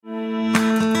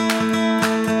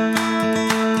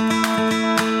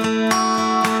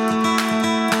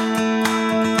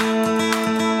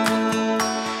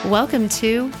Welcome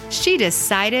to She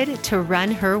Decided to Run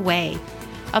Her Way,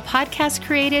 a podcast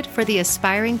created for the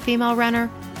aspiring female runner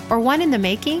or one in the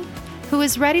making who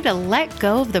is ready to let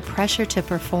go of the pressure to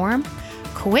perform,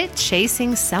 quit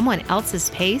chasing someone else's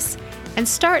pace, and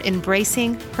start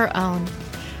embracing her own.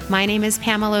 My name is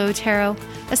Pamela Otero,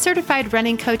 a certified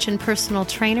running coach and personal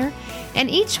trainer, and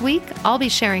each week I'll be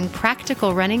sharing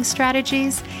practical running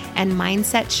strategies and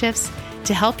mindset shifts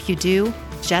to help you do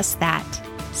just that.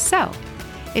 So,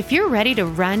 if you're ready to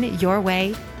run your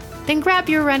way, then grab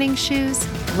your running shoes,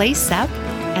 lace up,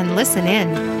 and listen in.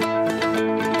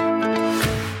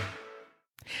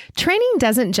 Training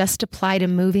doesn't just apply to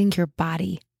moving your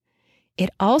body. It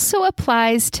also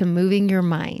applies to moving your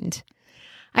mind.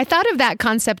 I thought of that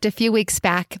concept a few weeks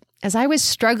back as I was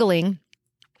struggling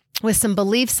with some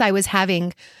beliefs I was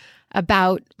having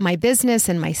about my business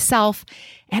and myself,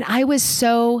 and I was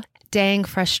so dang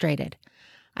frustrated.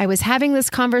 I was having this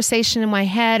conversation in my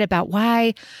head about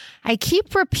why I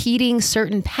keep repeating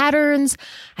certain patterns,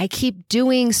 I keep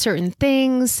doing certain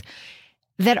things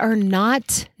that are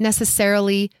not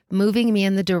necessarily moving me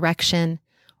in the direction,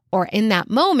 or in that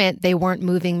moment, they weren't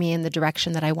moving me in the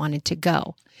direction that I wanted to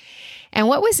go. And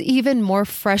what was even more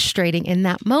frustrating in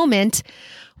that moment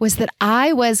was that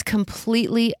I was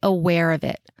completely aware of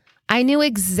it. I knew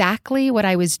exactly what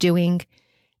I was doing,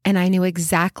 and I knew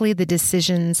exactly the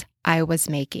decisions I was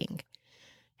making.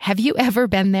 Have you ever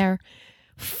been there?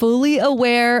 Fully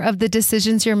aware of the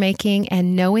decisions you're making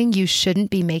and knowing you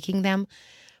shouldn't be making them,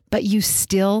 but you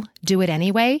still do it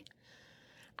anyway?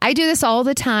 I do this all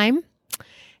the time.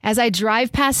 As I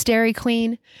drive past Dairy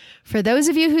Queen, for those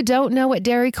of you who don't know what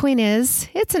Dairy Queen is,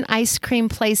 it's an ice cream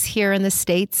place here in the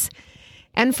States.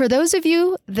 And for those of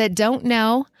you that don't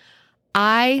know,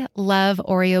 I love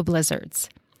Oreo Blizzards.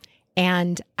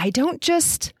 And I don't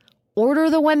just order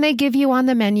the one they give you on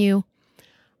the menu.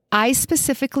 I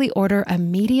specifically order a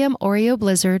medium Oreo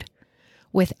Blizzard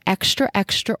with extra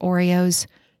Oreos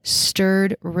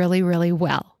stirred really, really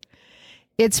well.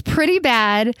 It's pretty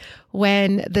bad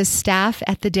when the staff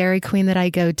at the Dairy Queen that I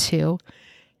go to,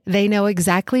 they know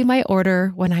exactly my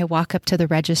order when I walk up to the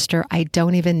register. I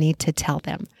don't even need to tell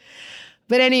them.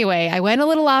 But anyway, I went a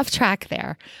little off track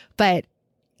there. But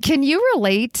can you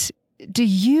relate? Do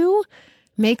you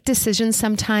make decisions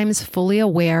sometimes fully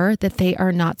aware that they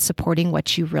are not supporting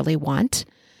what you really want?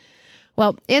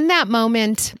 Well, in that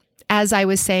moment, as I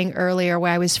was saying earlier,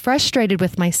 where I was frustrated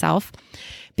with myself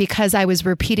because I was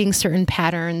repeating certain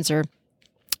patterns or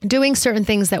doing certain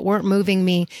things that weren't moving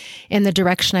me in the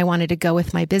direction I wanted to go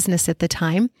with my business at the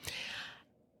time,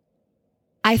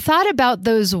 I thought about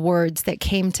those words that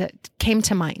came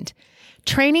to mind.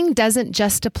 Training doesn't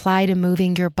just apply to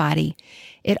moving your body.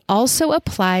 It also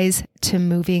applies to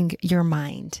moving your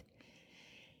mind.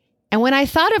 And when I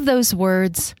thought of those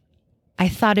words, I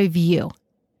thought of you.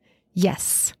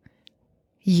 Yes,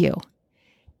 you.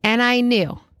 And I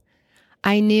knew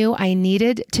I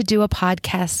needed to do a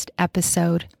podcast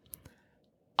episode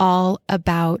all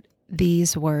about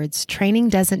these words. Training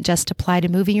doesn't just apply to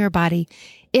moving your body.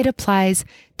 It applies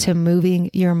to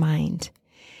moving your mind.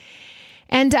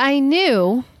 And I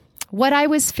knew what I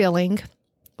was feeling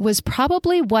was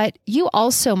probably what you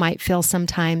also might feel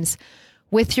sometimes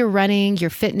with your running, your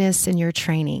fitness, and your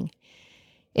training.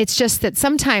 It's just that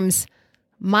sometimes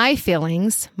my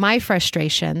feelings, my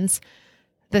frustrations,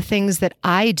 the things that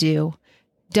I do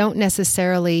don't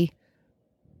necessarily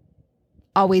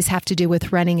always have to do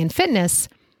with running and fitness,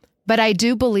 but I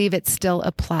do believe it still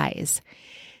applies.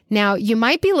 Now, you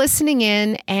might be listening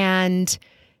in and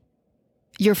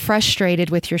you're frustrated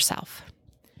with yourself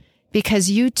because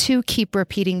you too keep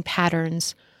repeating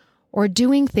patterns or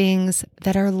doing things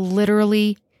that are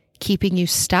literally keeping you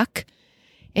stuck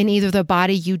in either the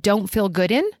body you don't feel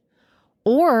good in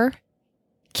or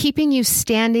keeping you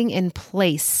standing in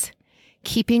place,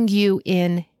 keeping you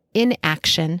in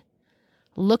inaction,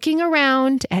 looking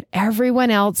around at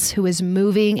everyone else who is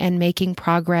moving and making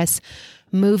progress,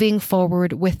 moving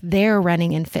forward with their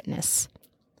running and fitness.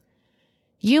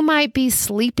 You might be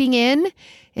sleeping in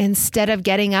instead of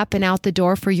getting up and out the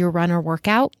door for your run or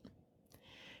workout.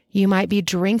 You might be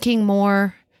drinking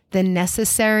more than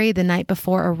necessary the night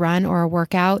before a run or a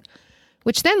workout,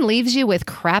 which then leaves you with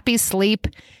crappy sleep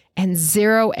and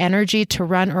zero energy to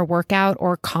run or work out,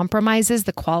 or compromises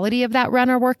the quality of that run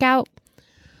or workout.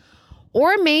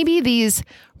 Or maybe these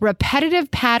repetitive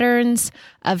patterns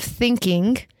of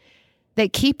thinking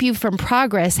that keep you from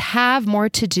progress have more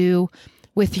to do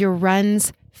with your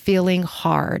runs feeling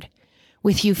hard,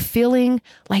 with you feeling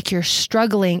like you're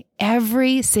struggling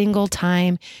every single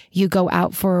time you go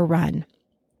out for a run.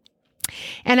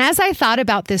 And as I thought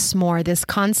about this more, this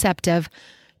concept of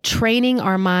training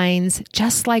our minds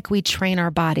just like we train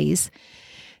our bodies,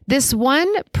 this one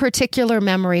particular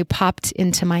memory popped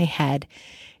into my head,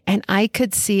 and I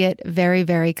could see it very,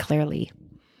 very clearly.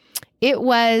 It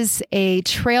was a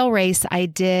trail race I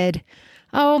did,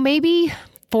 maybe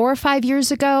 4 or 5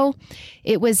 years ago.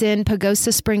 It was in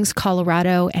Pagosa Springs,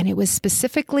 Colorado, and it was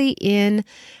specifically in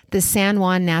the San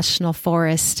Juan National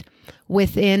Forest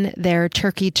within their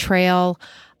Turkey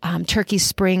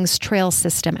Springs trail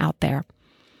system out there.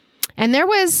 And there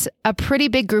was a pretty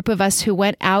big group of us who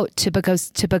went out to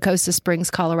Pagosa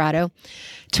Springs, Colorado,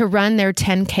 to run their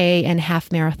 10K and half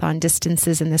marathon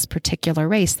distances in this particular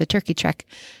race, the Turkey Trek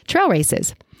trail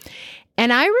races.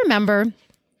 And I remember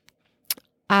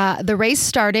the race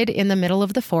started in the middle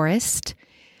of the forest.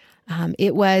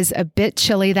 It was a bit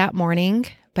chilly that morning,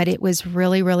 but it was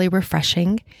really, really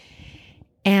refreshing.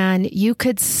 And you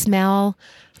could smell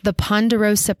the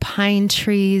ponderosa pine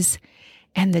trees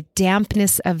and the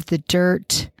dampness of the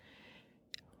dirt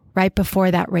right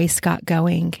before that race got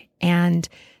going. And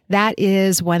that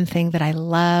is one thing that I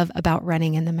love about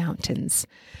running in the mountains.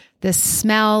 The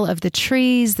smell of the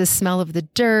trees, the smell of the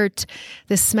dirt,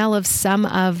 the smell of some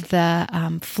of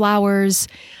the flowers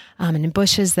and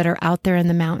bushes that are out there in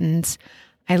the mountains.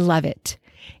 I love it.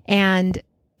 And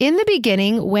in the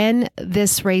beginning, when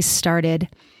this race started,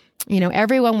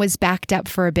 everyone was backed up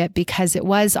for a bit because it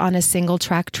was on a single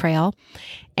track trail.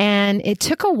 And it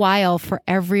took a while for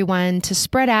everyone to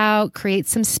spread out, create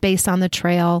some space on the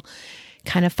trail,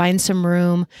 kind of find some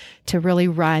room to really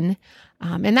run.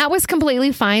 And that was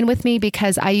completely fine with me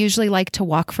because I usually like to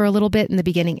walk for a little bit in the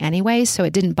beginning anyway. So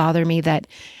it didn't bother me that,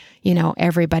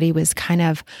 everybody was kind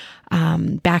of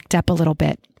backed up a little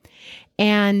bit.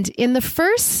 And in the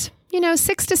first,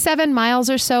 6 to 7 miles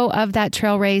or so of that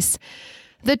trail race,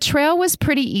 the trail was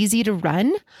pretty easy to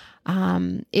run.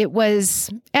 It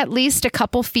was at least a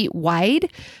couple feet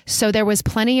wide, so there was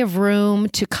plenty of room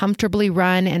to comfortably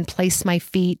run and place my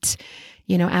feet,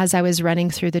 as I was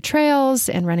running through the trails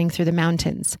and running through the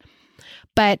mountains.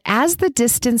 But as the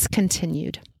distance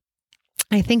continued,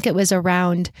 I think it was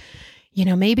around,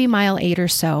 maybe mile 8 or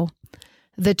so,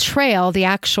 the trail, the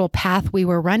actual path we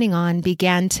were running on,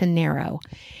 began to narrow.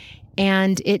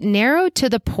 And it narrowed to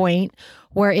the point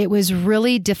where it was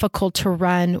really difficult to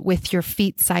run with your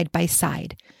feet side by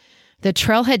side. The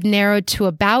trail had narrowed to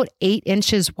about 8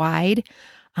 inches wide.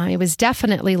 It was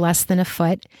definitely less than a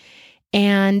foot.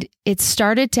 And it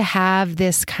started to have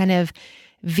this kind of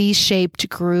V-shaped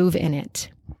groove in it.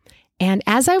 And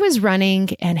as I was running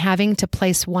and having to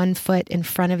place one foot in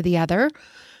front of the other,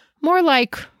 more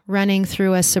like running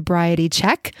through a sobriety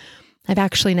check, I've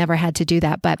actually never had to do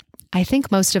that, but I think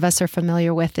most of us are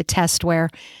familiar with the test where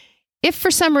if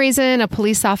for some reason a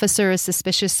police officer is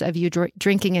suspicious of you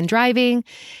drinking and driving,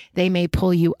 they may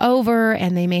pull you over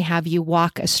and they may have you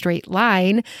walk a straight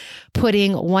line,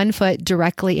 putting one foot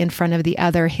directly in front of the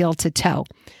other, heel to toe,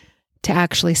 to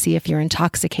actually see if you're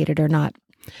intoxicated or not.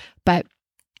 But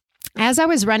as I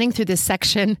was running through this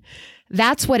section,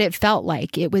 that's what it felt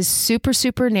like. It was super,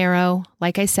 super narrow,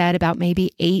 like I said, about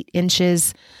maybe 8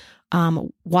 inches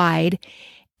wide.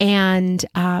 And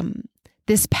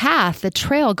this path, the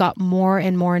trail, got more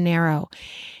and more narrow.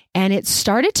 And it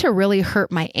started to really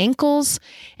hurt my ankles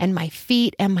and my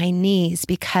feet and my knees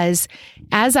because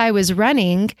as I was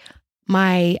running,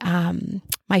 my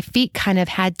feet kind of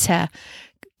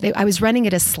I was running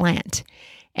at a slant.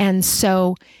 And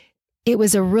so it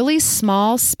was a really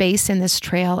small space in this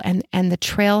trail, and the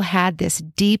trail had this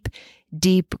deep,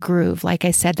 deep groove. Like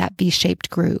I said, that V-shaped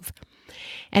groove.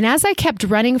 And as I kept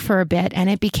running for a bit and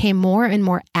it became more and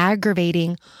more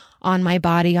aggravating on my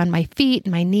body, on my feet,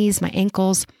 my knees, my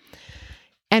ankles,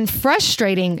 and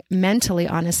frustrating mentally,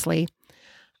 honestly,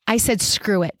 I said,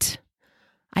 screw it.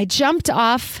 I jumped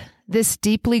off this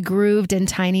deeply grooved and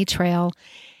tiny trail,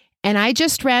 and I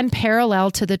just ran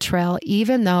parallel to the trail,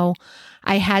 even though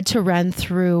I had to run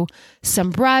through some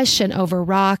brush and over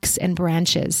rocks and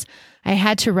branches. I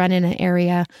had to run in an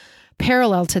area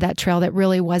parallel to that trail that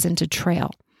really wasn't a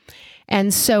trail.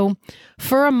 And so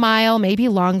for a mile, maybe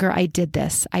longer, I did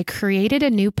this. I created a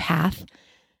new path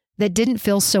that didn't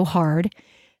feel so hard,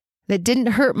 that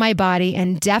didn't hurt my body,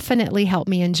 and definitely helped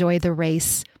me enjoy the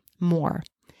race more.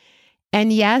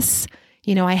 And yes,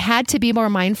 I had to be more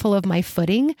mindful of my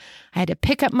footing. I had to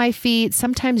pick up my feet,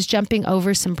 sometimes jumping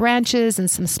over some branches and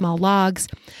some small logs,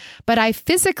 but I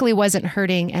physically wasn't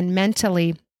hurting, and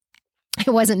mentally,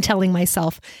 I wasn't telling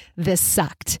myself this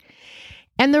sucked.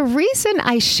 And the reason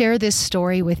I share this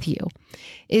story with you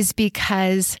is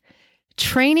because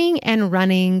training and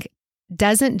running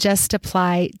doesn't just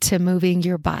apply to moving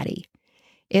your body.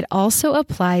 It also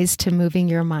applies to moving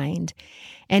your mind.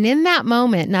 And in that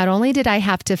moment, not only did I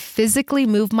have to physically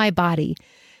move my body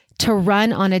to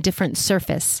run on a different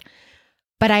surface,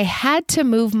 but I had to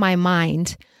move my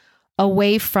mind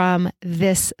away from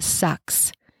this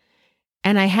sucks.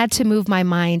 And I had to move my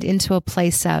mind into a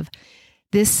place of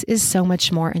this is so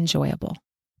much more enjoyable.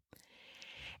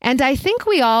 And I think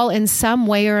we all, in some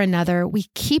way or another, we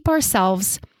keep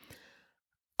ourselves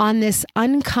on this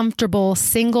uncomfortable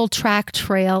single track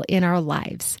trail in our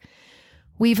lives.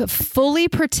 We've fully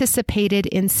participated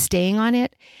in staying on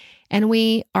it, and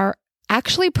we are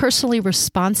actually personally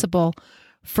responsible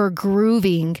for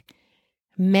grooving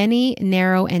many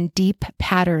narrow and deep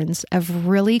patterns of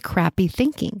really crappy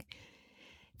thinking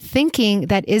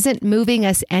that isn't moving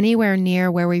us anywhere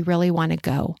near where we really want to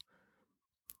go.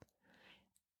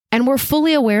 And we're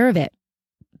fully aware of it,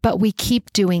 but we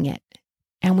keep doing it,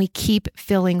 and we keep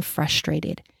feeling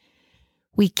frustrated.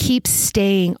 We keep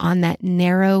staying on that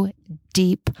narrow,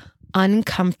 deep,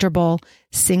 uncomfortable,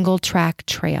 single track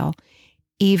trail,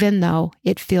 even though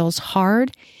it feels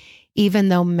hard, even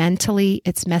though mentally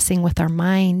it's messing with our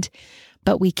mind,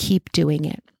 but we keep doing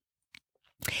it.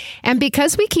 And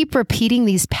because we keep repeating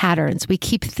these patterns, we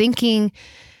keep thinking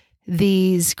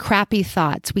these crappy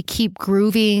thoughts, we keep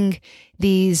grooving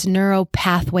these neural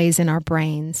pathways in our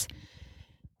brains,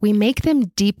 we make them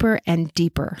deeper and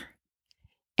deeper.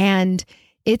 And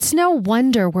it's no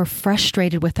wonder we're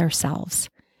frustrated with ourselves.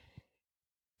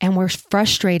 And we're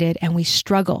frustrated and we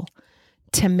struggle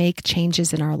to make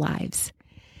changes in our lives.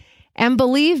 And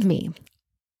believe me,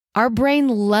 our brain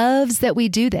loves that we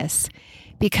do this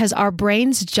because our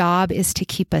brain's job is to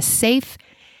keep us safe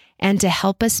and to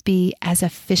help us be as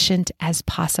efficient as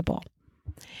possible.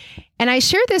 And I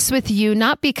share this with you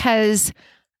not because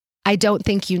I don't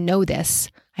think you know this.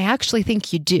 I actually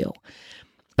think you do.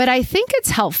 But I think it's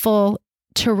helpful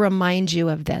to remind you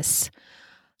of this,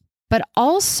 but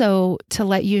also to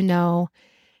let you know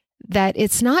that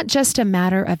it's not just a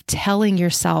matter of telling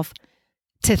yourself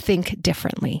to think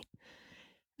differently,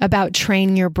 about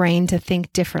training your brain to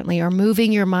think differently or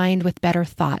moving your mind with better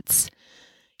thoughts.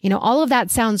 You know, all of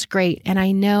that sounds great. And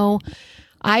I know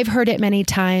I've heard it many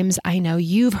times. I know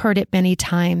you've heard it many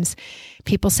times.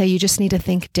 People say you just need to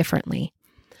think differently.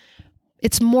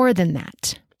 It's more than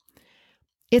that.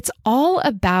 It's all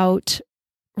about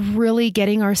really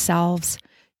getting ourselves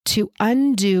to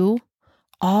undo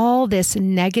all this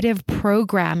negative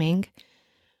programming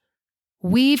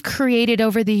we've created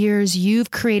over the years, you've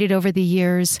created over the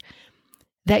years,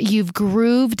 that you've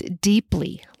grooved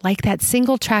deeply, like that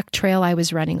single track trail I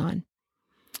was running on.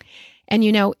 And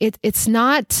you know, it's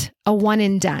not a one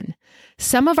and done.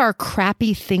 Some of our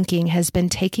crappy thinking has been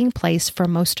taking place for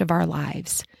most of our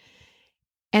lives.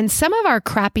 And some of our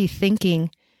crappy thinking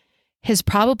has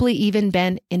probably even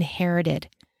been inherited,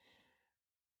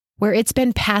 where it's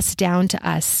been passed down to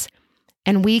us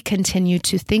and we continue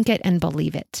to think it and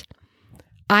believe it.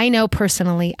 I know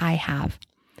personally I have.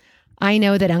 I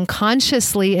know that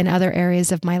unconsciously in other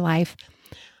areas of my life,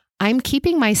 I'm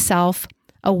keeping myself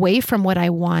away from what I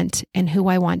want and who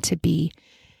I want to be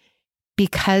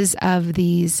because of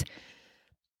these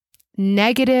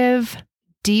negative,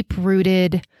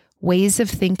 deep-rooted ways of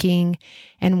thinking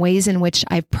and ways in which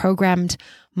I've programmed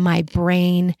my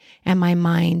brain and my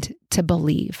mind to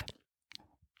believe.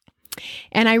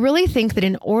 And I really think that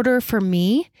in order for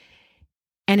me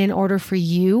and in order for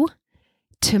you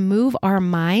to move our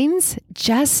minds,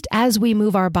 just as we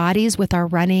move our bodies with our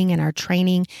running and our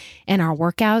training and our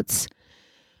workouts,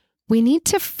 we need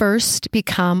to first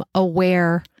become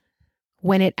aware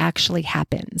when it actually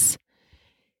happens.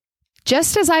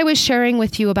 Just as I was sharing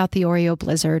with you about the Oreo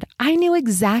blizzard, I knew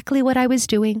exactly what I was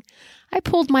doing. I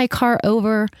pulled my car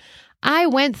over. I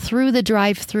went through the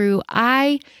drive-through.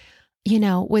 I,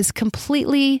 was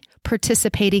completely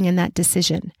participating in that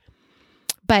decision.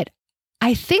 But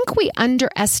I think we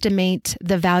underestimate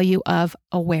the value of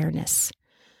awareness.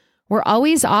 We're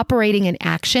always operating in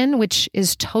action, which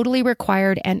is totally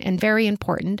required and very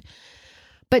important.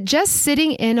 But just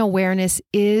sitting in awareness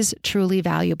is truly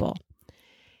valuable.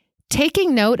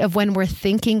 Taking note of when we're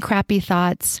thinking crappy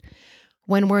thoughts,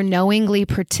 when we're knowingly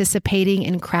participating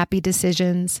in crappy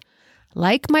decisions,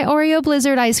 like my Oreo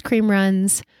Blizzard ice cream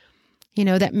runs,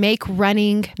 that make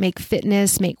running, make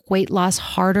fitness, make weight loss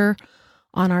harder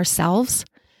on ourselves.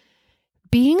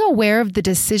 Being aware of the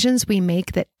decisions we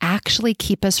make that actually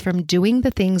keep us from doing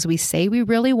the things we say we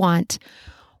really want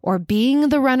or being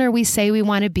the runner we say we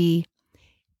want to be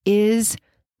is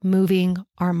moving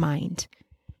our mind.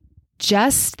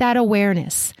 Just that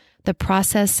awareness, the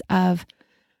process of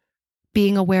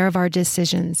being aware of our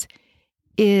decisions,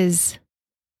 is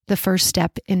the first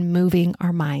step in moving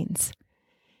our minds.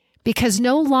 Because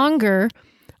no longer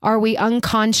Are we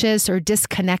unconscious or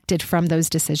disconnected from those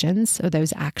decisions or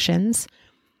those actions?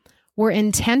 We're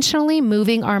intentionally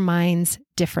moving our minds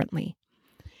differently.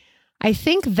 I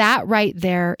think that right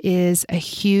there is a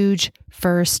huge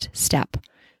first step,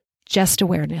 just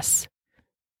awareness.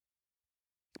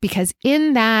 Because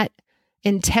in that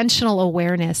intentional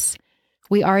awareness,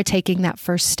 we are taking that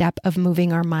first step of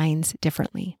moving our minds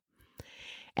differently.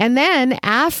 And then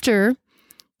after,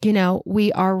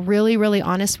 we are really, really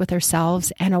honest with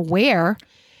ourselves and aware,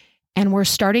 and we're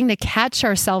starting to catch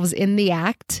ourselves in the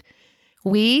act.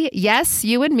 Yes,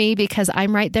 you and me, because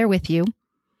I'm right there with you.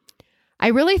 I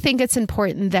really think it's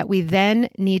important that we then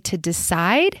need to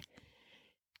decide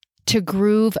to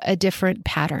groove a different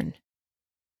pattern,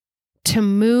 to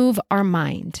move our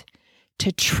mind,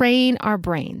 to train our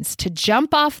brains, to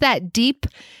jump off that deep,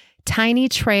 tiny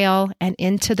trail and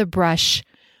into the brush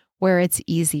where it's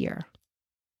easier.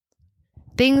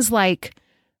 Things like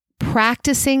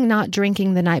practicing not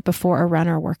drinking the night before a run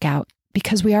or workout,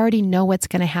 because we already know what's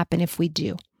going to happen if we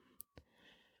do.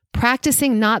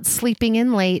 Practicing not sleeping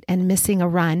in late and missing a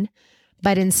run,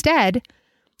 but instead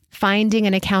finding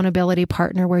an accountability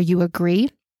partner where you agree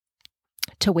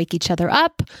to wake each other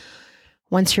up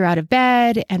once you're out of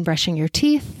bed and brushing your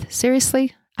teeth.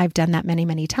 Seriously, I've done that many,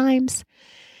 many times.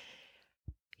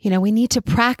 We need to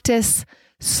practice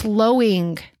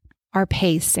slowing our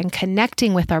pace and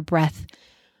connecting with our breath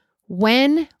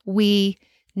when we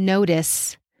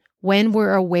notice, when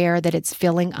we're aware that it's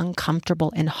feeling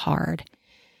uncomfortable and hard.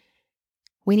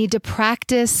 We need to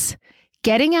practice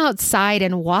getting outside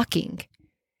and walking,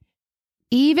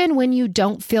 even when you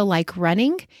don't feel like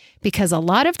running, because a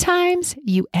lot of times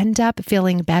you end up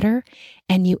feeling better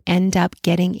and you end up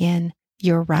getting in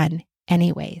your run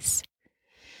anyways.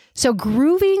 So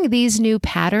grooving these new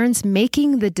patterns,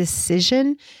 making the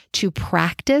decision to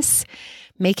practice,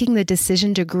 making the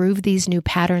decision to groove these new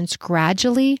patterns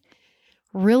gradually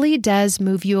really does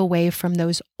move you away from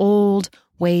those old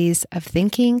ways of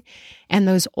thinking and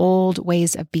those old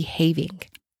ways of behaving.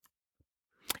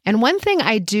 And one thing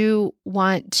I do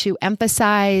want to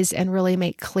emphasize and really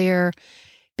make clear,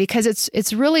 because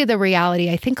it's really the reality.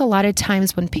 I think a lot of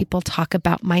times when people talk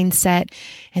about mindset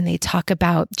and they talk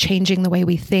about changing the way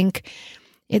we think,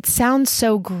 it sounds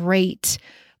so great,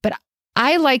 but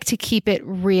I like to keep it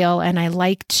real and I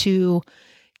like to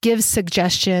give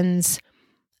suggestions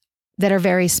that are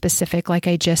very specific, like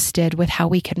I just did with how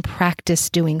we can practice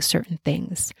doing certain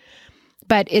things.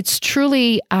 But it's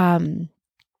truly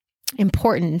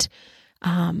important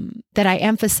that I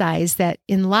emphasize that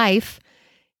in life,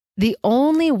 the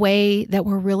only way that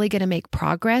we're really going to make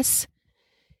progress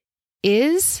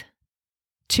is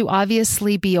to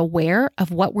obviously be aware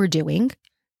of what we're doing,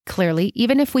 clearly,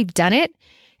 even if we've done it,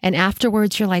 and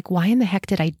afterwards you're like, why in the heck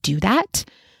did I do that?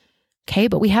 Okay,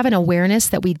 but we have an awareness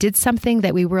that we did something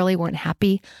that we really weren't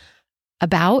happy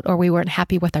about, or we weren't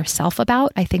happy with ourselves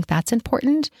about. I think that's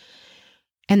important.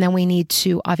 And then we need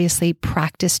to obviously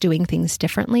practice doing things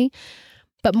differently.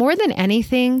 But more than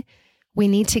anything, we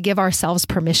need to give ourselves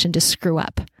permission to screw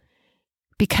up,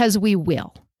 because we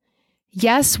will.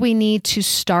 Yes, we need to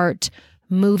start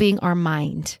moving our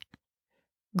mind,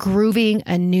 grooving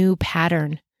a new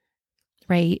pattern,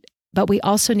 right? But we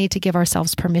also need to give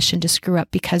ourselves permission to screw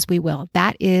up, because we will.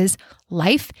 That is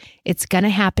life. It's going to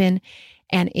happen.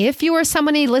 And if you are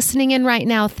somebody listening in right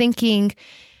now thinking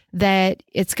that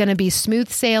it's going to be smooth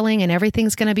sailing and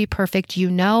everything's going to be perfect,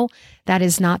 that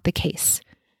is not the case.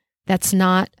 That's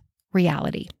not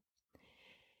reality.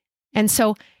 And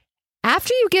so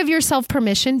after you give yourself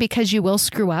permission, because you will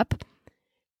screw up,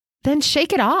 then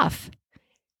shake it off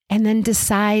and then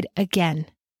decide again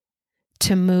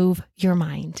to move your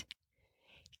mind.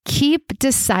 Keep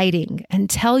deciding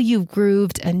until you've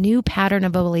grooved a new pattern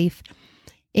of belief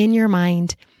in your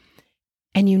mind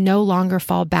and you no longer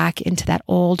fall back into that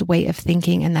old way of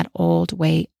thinking and that old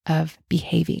way of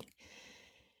behaving.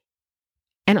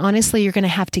 And honestly, you're going to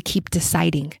have to keep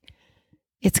deciding.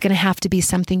 It's going to have to be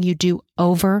something you do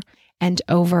over and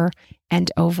over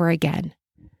and over again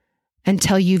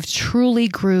until you've truly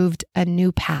grooved a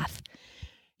new path.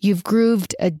 You've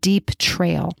grooved a deep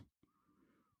trail.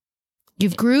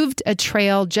 You've grooved a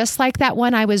trail just like that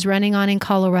one I was running on in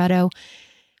Colorado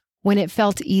when it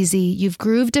felt easy. You've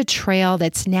grooved a trail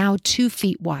that's now 2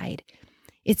 feet wide.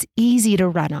 It's easy to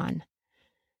run on.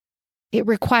 It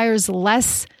requires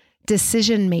less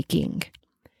decision making,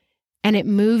 and it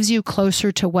moves you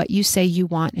closer to what you say you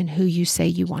want and who you say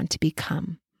you want to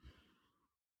become.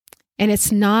 And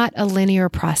it's not a linear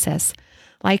process.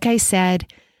 Like I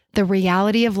said, the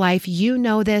reality of life, you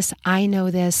know this, I know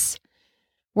this.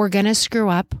 We're going to screw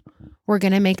up. We're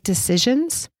going to make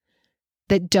decisions,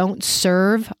 that don't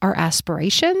serve our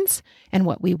aspirations and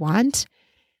what we want.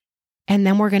 And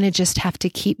then we're going to just have to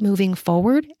keep moving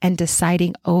forward and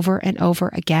deciding over and over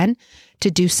again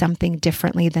to do something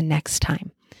differently the next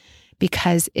time.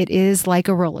 Because it is like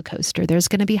a roller coaster. There's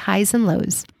going to be highs and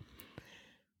lows,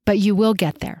 but you will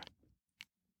get there.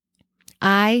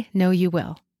 I know you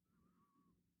will.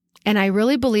 And I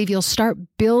really believe you'll start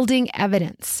building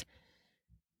evidence.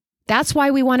 That's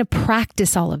why we want to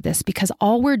practice all of this, because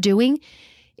all we're doing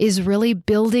is really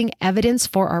building evidence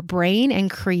for our brain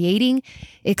and creating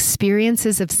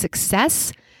experiences of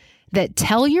success that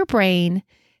tell your brain,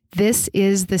 this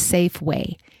is the safe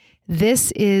way.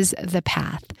 This is the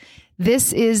path.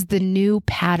 This is the new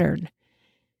pattern.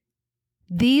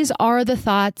 These are the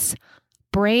thoughts,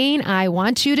 brain, I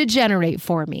want you to generate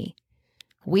for me.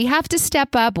 We have to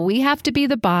step up. We have to be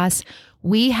the boss.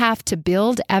 We have to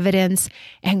build evidence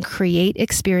and create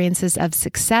experiences of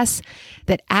success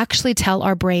that actually tell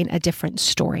our brain a different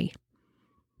story.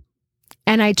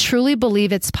 And I truly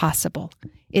believe it's possible.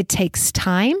 It takes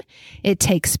time. It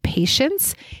takes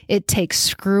patience. It takes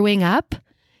screwing up.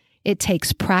 It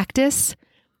takes practice.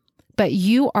 But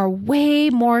you are way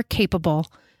more capable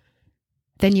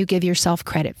than you give yourself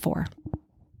credit for.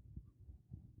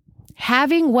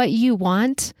 Having what you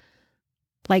want,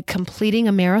 like completing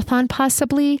a marathon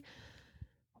possibly,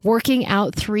 working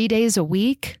out 3 days a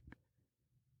week,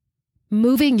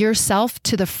 moving yourself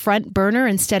to the front burner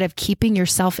instead of keeping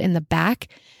yourself in the back,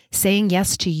 saying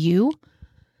yes to you,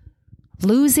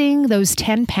 losing those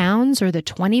 10 pounds or the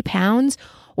 20 pounds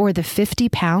or the 50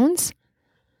 pounds,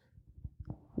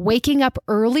 waking up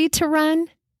early to run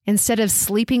instead of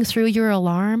sleeping through your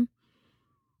alarm,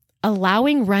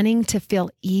 allowing running to feel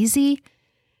easy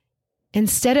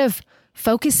instead of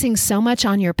focusing so much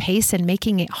on your pace and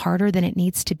making it harder than it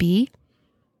needs to be.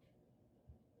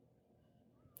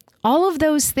 All of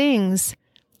those things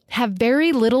have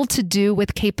very little to do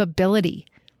with capability,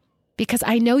 because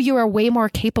I know you are way more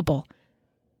capable.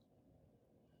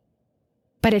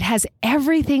 But it has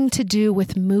everything to do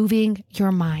with moving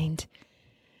your mind.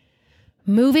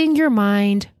 Moving your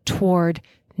mind toward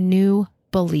new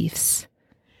beliefs,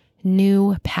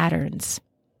 new patterns.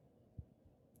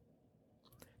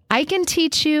 I can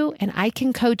teach you and I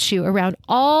can coach you around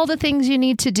all the things you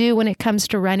need to do when it comes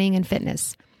to running and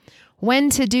fitness. When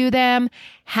to do them,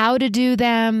 how to do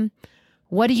them,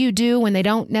 what do you do when they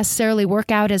don't necessarily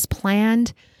work out as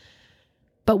planned.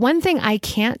 But one thing I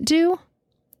can't do,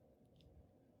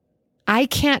 I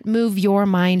can't move your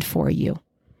mind for you.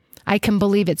 I can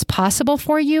believe it's possible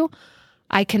for you.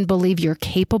 I can believe you're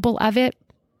capable of it,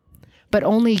 but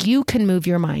only you can move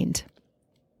your mind.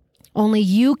 Only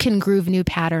you can groove new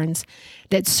patterns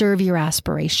that serve your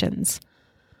aspirations.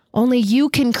 Only you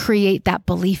can create that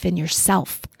belief in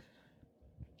yourself.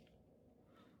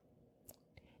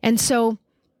 And so,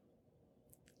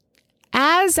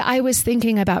 as I was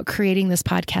thinking about creating this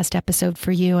podcast episode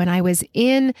for you, and I was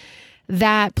in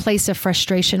that place of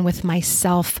frustration with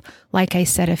myself, like I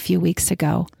said a few weeks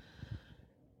ago,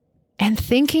 and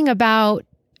thinking about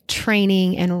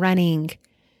training and running,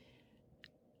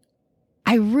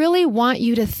 I really want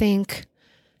you to think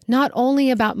not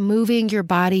only about moving your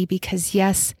body, because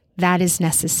yes, that is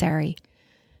necessary,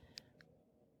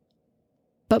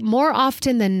 but more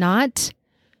often than not,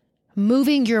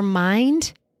 moving your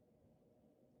mind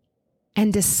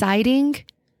and deciding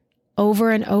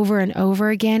over and over and over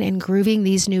again and grooving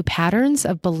these new patterns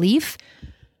of belief.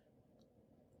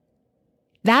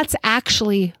 That's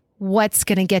actually what's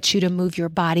going to get you to move your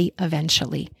body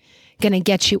eventually, going to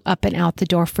get you up and out the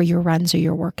door for your runs or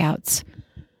your workouts.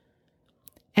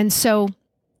 And so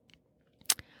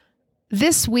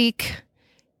this week,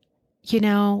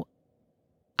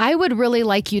 I would really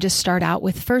like you to start out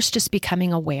with first just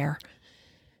becoming aware.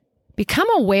 Become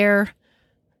aware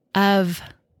of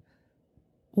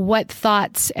what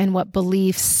thoughts and what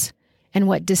beliefs and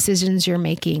what decisions you're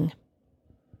making.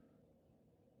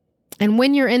 And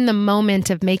when you're in the moment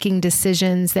of making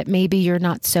decisions that maybe you're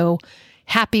not so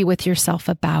happy with yourself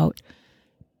about,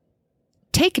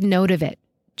 take note of it.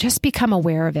 Just become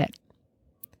aware of it.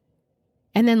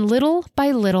 And then little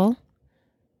by little,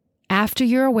 after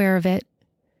you're aware of it,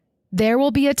 there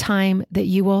will be a time that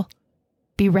you will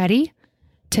be ready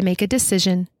to make a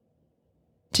decision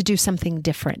to do something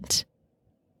different.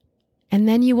 And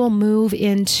then you will move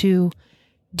into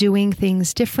doing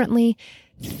things differently,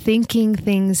 thinking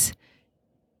things,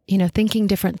 thinking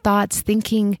different thoughts,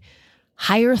 thinking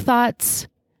higher thoughts.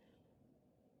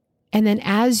 And then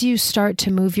as you start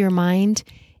to move your mind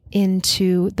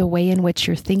into the way in which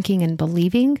you're thinking and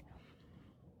believing,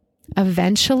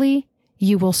 eventually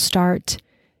you will start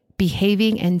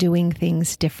behaving and doing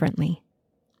things differently.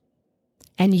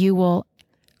 and you will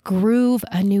groove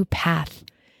a new path.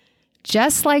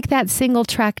 Just like that single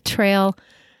track trail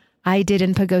I did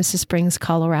in Pagosa Springs,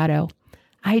 Colorado.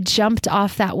 I jumped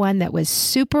off that one that was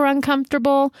super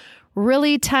uncomfortable,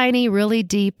 really tiny, really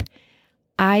deep.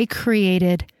 I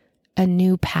created a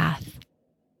new path,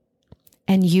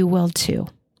 and you will too.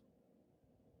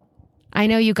 I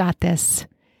know you got this.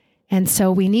 And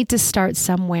so we need to start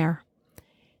somewhere.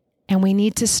 And we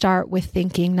need to start with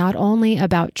thinking not only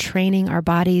about training our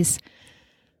bodies,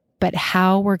 but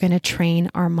how we're going to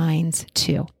train our minds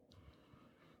too.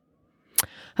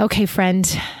 Okay,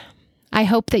 friend, I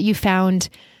hope that you found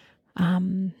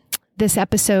this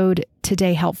episode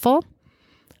today helpful.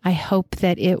 I hope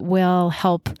that it will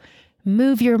help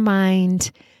move your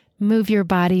mind, move your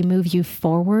body, move you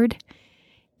forward.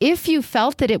 If you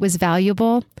felt that it was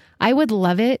valuable, I would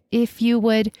love it if you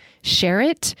would share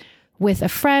it with a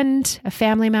friend, a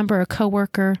family member, a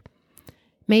coworker.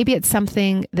 Maybe it's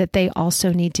something that they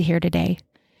also need to hear today.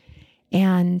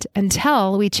 And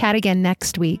until we chat again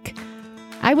next week,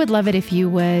 I would love it if you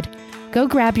would go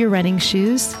grab your running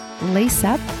shoes, lace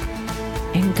up,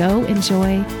 and go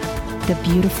enjoy the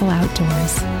beautiful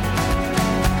outdoors.